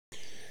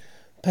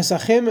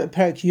Pesachim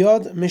Perek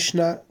Yod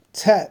Mishnah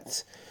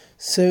Tet.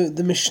 So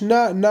the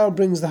Mishnah now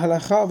brings the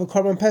halacha of a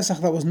korban pesach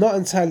that was not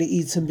entirely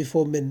eaten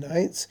before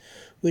midnight,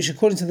 which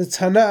according to the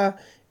Tana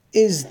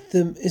is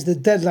the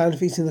deadline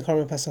for eating the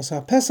korban pesach.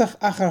 So pesach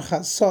achar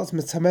chatzot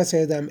metamet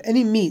yadam.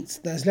 Any meat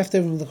that is left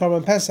over from the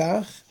korban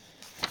pesach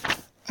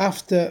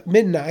after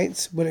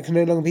midnight, when it can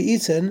no longer be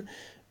eaten,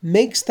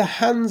 makes the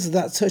hands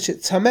that touch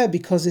it tameh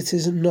because it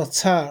is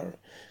notar.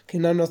 Okay,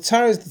 now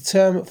notar is the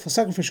term for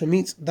sacrificial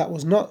meat that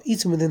was not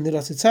eaten within the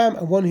allotted time,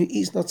 and one who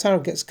eats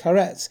notar gets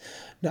karet.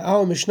 Now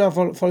our Mishnah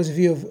follows the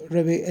view of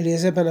Rabbi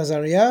Eliezer ben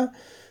Azariah,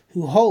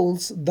 who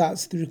holds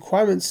that the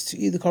requirements to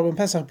eat the korban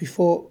pesach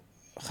before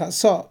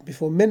chatzot,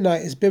 before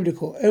midnight, is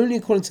biblical. Only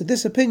according to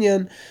this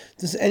opinion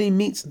does any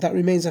meat that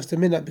remains after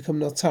midnight become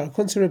notar.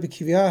 According to Rabbi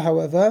Kivia,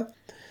 however,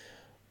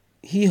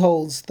 he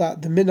holds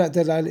that the midnight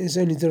deadline is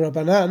only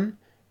d'Rabbanan,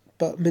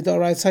 but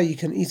midoraita you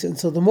can eat it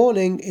until the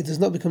morning. It does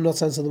not become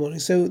notar until the morning.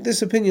 So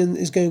this opinion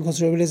is going to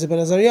Rabbi Eliezer ben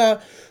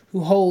Azariah, who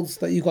holds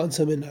that you got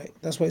until midnight.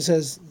 That's why it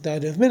says the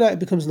idea of midnight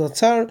becomes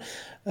notar.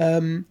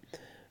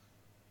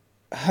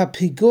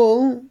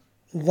 Hapigul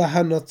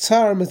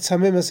v'hanotar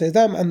metamim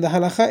asedam, and the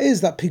halacha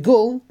is that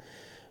pigul,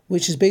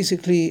 which is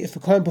basically if a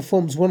kohen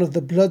performs one of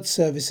the blood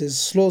services,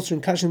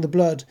 slaughtering, catching the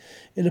blood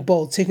in a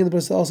bowl, taking the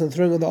blood to the altar and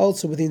throwing it on the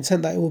altar with the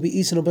intent that it will be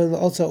eaten or burned on the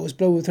altar, or is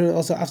blood will be thrown on the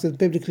altar after the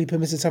biblically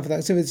permitted time for that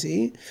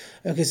activity.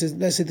 Okay, so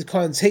let's say the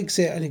kohen takes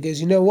it and he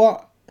goes, you know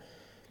what?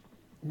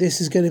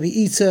 This is going to be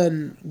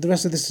eaten, the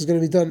rest of this is going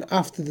to be done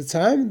after the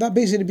time. That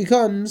basically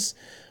becomes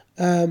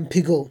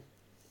pigul.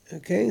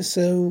 Okay,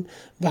 so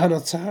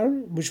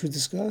v'hanotar, which we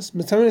discussed,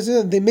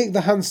 they make the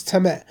hands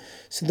tameh.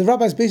 So the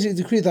rabbis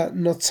basically decree that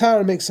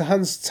notar makes the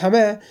hands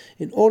tameh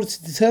in order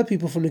to deter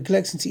people from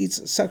neglecting to eat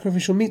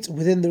sacrificial meat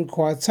within the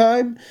required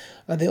time,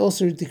 and they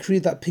also decree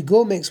that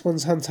pigul makes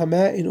one's hand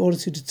tameh in order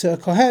to deter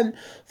kohen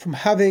from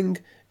having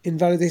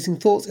invalidating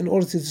thoughts in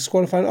order to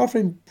disqualify an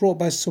offering brought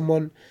by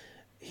someone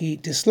he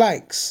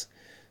dislikes.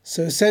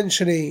 So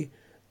essentially,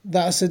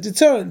 that's a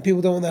deterrent.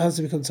 People don't want their hands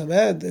to become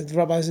tameh. The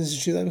rabbis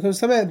institute that becomes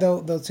tameh,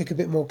 they'll take a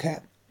bit more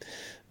care.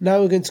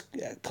 Now we're going to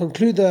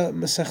conclude the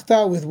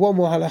Masechta with one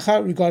more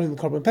halacha regarding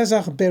the korban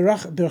pesach.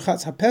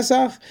 Birchat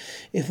ha-pesach.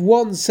 If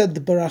one said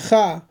the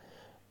beracha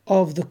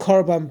of the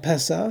korban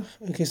pesach,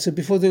 okay, so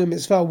before doing a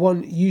mitzvah,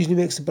 one usually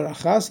makes a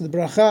beracha. So the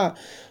beracha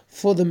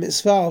for the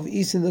mitzvah of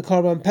eating the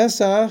korban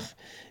pesach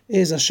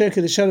is asher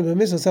kedeshanu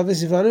b'mitzvah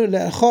tzaveh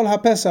le'echol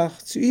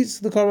ha-pesach, to eat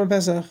the korban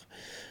pesach.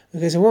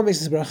 Okay, so one makes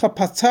this beracha,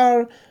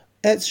 patar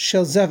et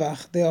shel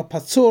zevach. They are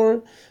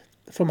patur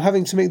from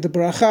having to make the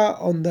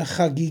beracha on the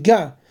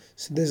chagiga.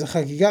 So there's a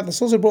chagiga that's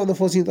also brought on the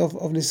 14th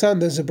of Nisan.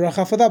 There's a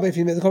beracha for that, but if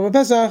you make the korban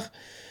pesach,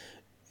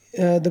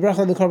 the beracha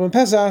on the korban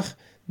pesach,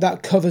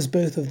 that covers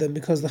both of them,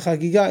 because the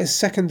chagiga is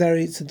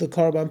secondary to the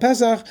korban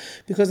pesach,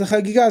 because the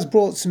chagiga is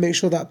brought to make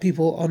sure that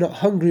people are not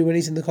hungry when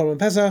eating the korban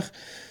pesach.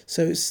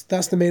 So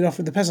that's the main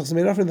offering. The pesach is the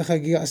main offering. The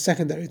chagiga is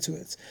secondary to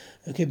it.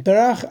 Okay,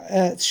 berach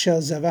et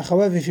shel zevach.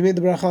 However, if you made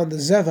the beracha on the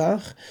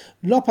zevach,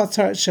 lo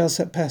patar et shel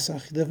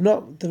pesach.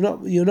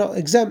 You're not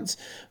exempt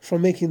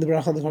from making the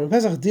beracha on the korban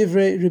pesach.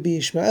 Divrei Rabbi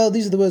Yishmael.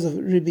 These are the words of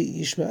Rabbi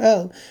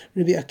Yishmael.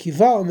 Rabbi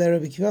Akiva,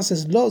 Rabbi Akiva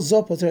says, lo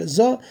zo pater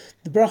zo.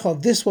 The beracha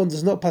of this one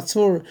does not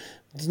pater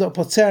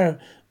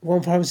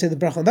one for having said the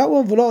bracha on that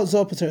one, v'lo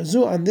zo pater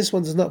zu, and this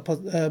one does not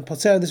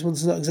pater, this one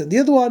does not exempt the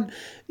other one.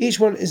 Each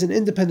one is an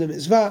independent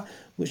mitzvah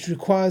which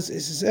requires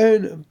its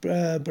own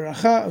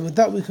bracha. And with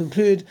that we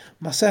conclude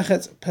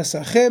Masechet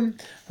Pesachim,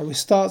 and we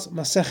start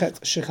Masechet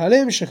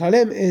Shekalim.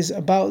 Shekalim is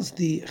about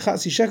the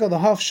chatzi shekel, the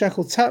half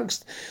shekel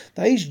tax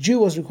that each Jew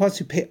was required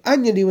to pay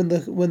annually when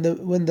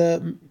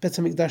the Bet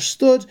HaMikdash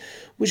stood,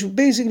 which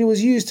basically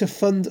was used to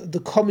fund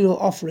the communal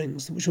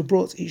offerings which were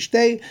brought each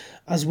day,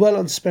 as well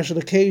on special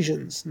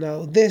occasions.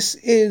 Now this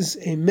is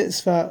a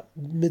mitzvah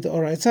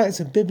midoraita. It's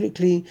a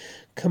biblically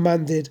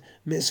commanded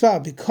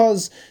mitzvah,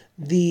 because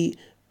the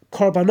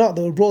korbanot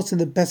that were brought in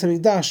the Bet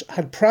HaMikdash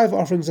had private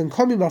offerings and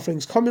common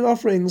offerings. Common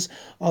offerings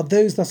are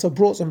those that are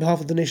brought on behalf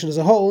of the nation as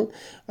a whole,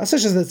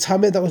 such as the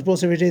tamid that was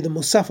brought every day, the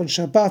musaf on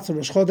Shabbat and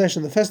Rosh Chodesh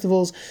and the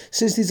festivals.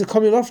 Since these are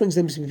common offerings,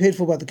 they must be paid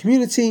for by the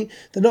community.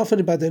 They're not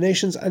funded by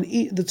donations, and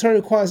the Torah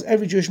requires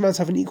every Jewish man to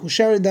have an equal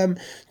share in them.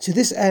 To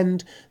this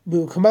end, we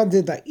were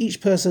commanded that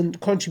each man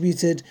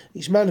contributed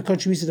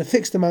a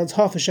fixed amount,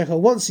 half a shekel,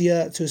 once a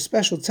year, to a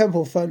special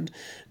temple fund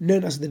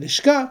known as the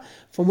Lishka,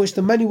 from which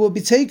the money will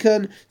be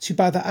taken to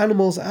buy the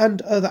animals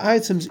and other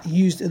items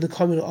used in the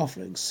communal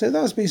offerings. So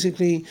that's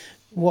basically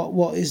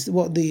what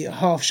the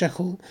half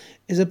shekel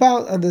is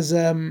about. And there's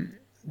a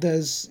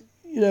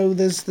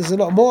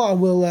lot more,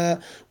 and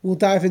we'll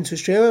dive into it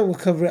straight away, and we'll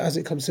cover it as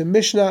it comes. So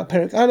Mishnah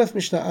Perek Aleph,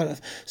 Mishnah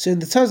Aleph. So in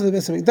the times of the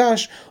Bet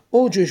HaMikdash,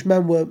 all Jewish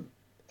men were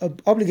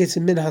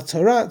obligated min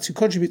ha-Torah to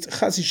contribute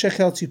chatzi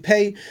shekel to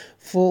pay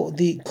for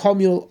the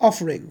communal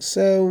offerings.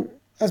 So,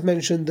 as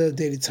mentioned, the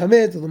daily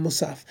tamid or the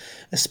musaf.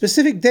 A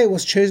specific day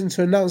was chosen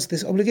to announce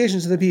this obligation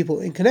to the people.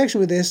 In connection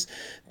with this,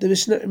 the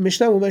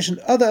Mishnah will mention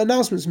other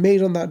announcements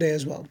made on that day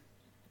as well.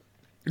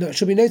 Now, it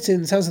should be noted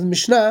in the times of the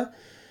Mishnah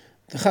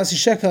the Chasi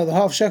Shekel, the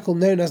half shekel,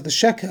 known as the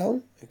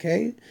shekel.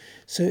 Okay,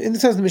 so in the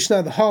times of the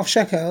Mishnah, the half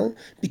shekel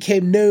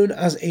became known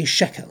as a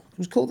shekel. It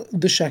was called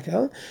the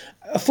shekel.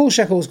 A full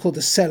shekel was called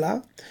the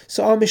selah.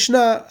 So our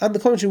Mishnah and the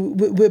commentary,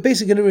 we're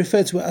basically going to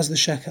refer to it as the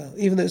shekel,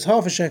 even though it's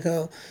half a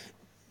shekel.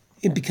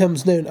 It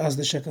becomes known as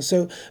the shekel.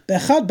 So,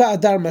 Be'echad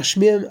ba'adar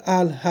mashmiim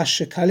al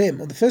hashekalim.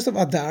 On the first of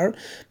Adar,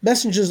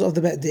 messengers of the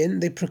Bet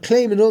Din, they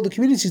proclaim in all the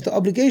communities the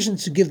obligation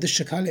to give the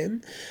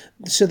shekalim,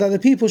 so that the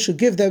people should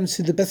give them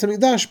to the Beit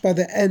HaMikdash by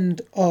the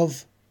end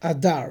of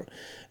Adar.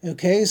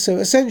 Okay, so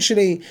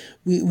essentially,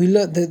 we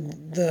learned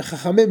the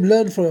Chachamim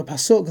learned from a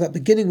pasuk that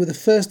beginning with the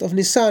first of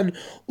Nisan,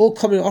 all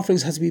common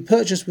offerings had to be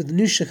purchased with the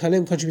new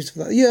shekalim contributed for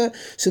that year.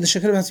 So the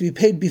shekalim had to be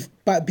paid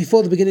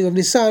before the beginning of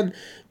Nisan,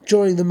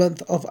 during the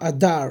month of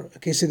Adar.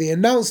 Okay, so they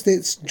announced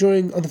it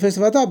on the first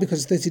of Adar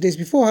because it's 30 days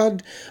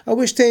beforehand, at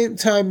which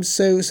time,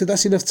 so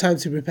that's enough time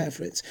to prepare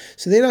for it.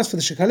 So they announced for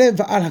the Shekalim,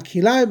 Va'al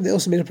HaKilayim, they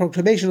also made a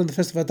proclamation on the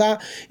first of Adar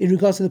in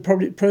regards to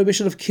the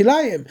prohibition of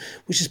Kilayim,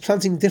 which is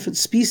planting different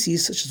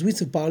species, such as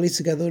wheat or barley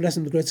together, or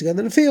letting them grow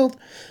together in a field.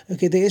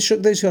 Okay, they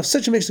instruct those who have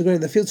such a mixture growing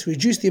in the field to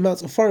reduce the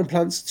amount of foreign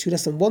plants to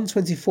less than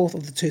 1/24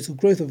 of the total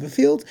growth of a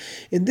field.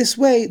 In this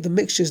way, the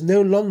mixture is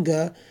no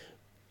longer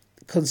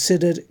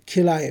considered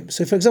kilayim.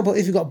 So for example,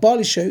 if you've got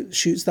barley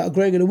shoots that are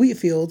growing in a wheat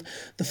field,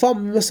 the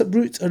farmer must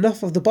uproot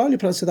enough of the barley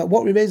plants so that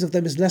what remains of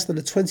them is less than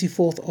a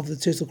 24th of the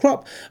total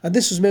crop. And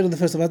this was made on the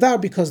first of Adar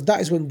because that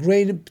is when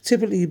grain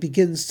typically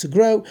begins to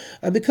grow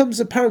and becomes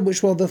apparent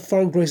which one the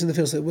foreign grows in the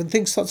field. So when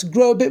things start to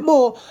grow a bit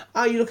more,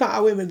 you look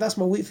at, wait a minute, that's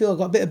my wheat field, I've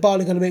got a bit of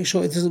barley, going to make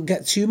sure it doesn't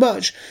get too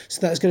much,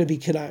 so that's going to be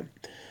kilayim.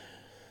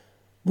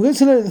 We're going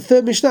to learn in the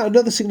third Mishnah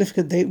another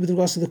significant date with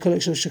regards to the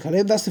collection of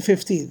Shekalim. That's the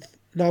 15th.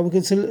 Now we're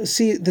going to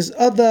see there's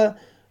other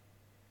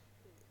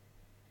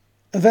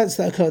events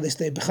that occur this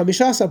day. But on the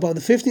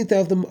 15th day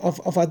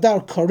of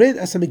Adar, Korin,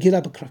 as a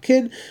Megillah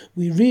b'Krakin,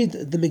 we read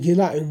the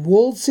Megillah in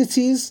walled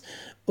cities.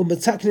 And the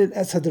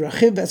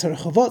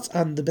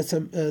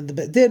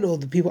Bet Din, or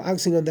the people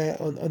acting on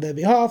their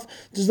behalf,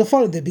 does the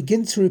following: they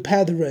begin to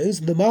repair the roads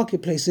and the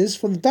marketplaces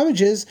from the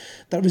damages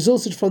that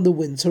resulted from the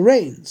winter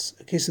rains.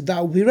 Okay, so that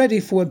will be ready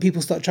for when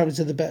people start traveling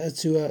to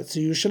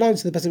Yerushalayim,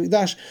 to the Beit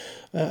HaMikdash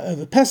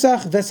over Pesach.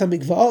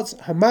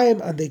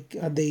 Hamayim,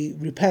 and they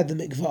repaired the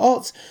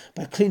mikvaot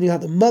by cleaning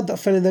out the mud that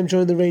fell in them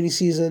during the rainy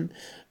season.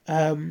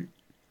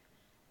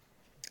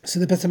 So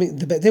the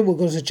Bet Din will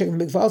go to check the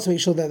mikvah to make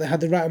sure that they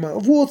had the right amount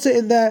of water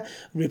in there,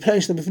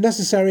 replenish them if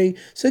necessary.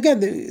 So again,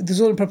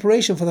 there's all in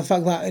preparation for the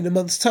fact that in a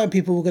month's time,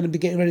 people were going to be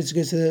getting ready to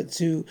go to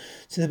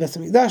the Bet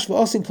HaMikdash. But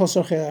also in Kol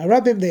Tzorchei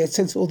Harabim, they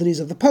attend to all the needs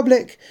of the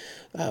public,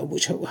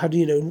 which had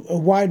a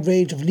wide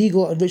range of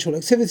legal and ritual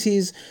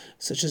activities,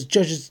 such as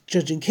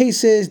judging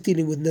cases,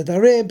 dealing with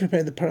nadarim,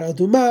 preparing the Parah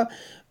Adumah,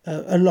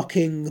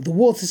 unlocking the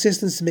water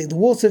systems to make the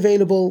water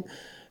available.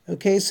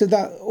 Okay, so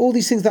that all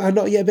these things that have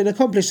not yet been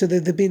accomplished, so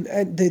they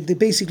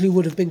basically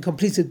would have been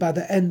completed by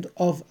the end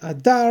of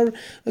Adar.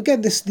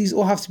 Again, these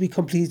all have to be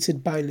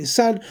completed by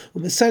Nisan.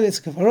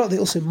 They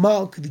also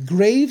mark the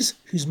graves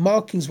whose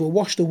markings were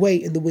washed away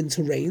in the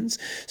winter rains.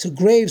 So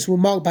graves were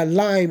marked by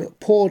lime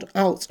poured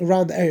out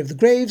around the area of the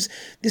graves.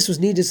 This was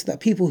needed so that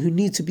people who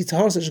need to be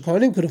tahar such as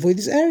Kohanim could avoid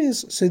these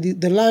areas. So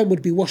the lime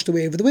would be washed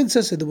away over the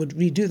winter, so they would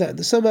redo that in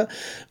the summer.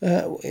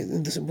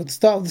 With the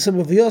start of the summer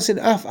of Yosin,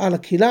 Af ala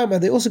Kilam,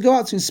 and they also go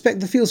out to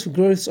inspect the fields for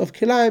growths of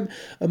kilayim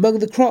among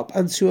the crop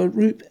and to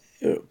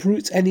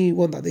uproot any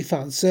one that they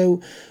found. So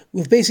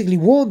we've basically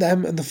warned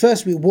them, and the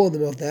first we warned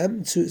them of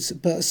them,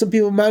 but some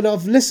people might not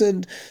have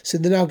listened, so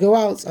they now go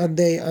out and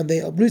they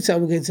uproot it,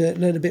 and we're going to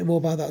learn a bit more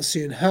about that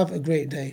soon. Have a great day.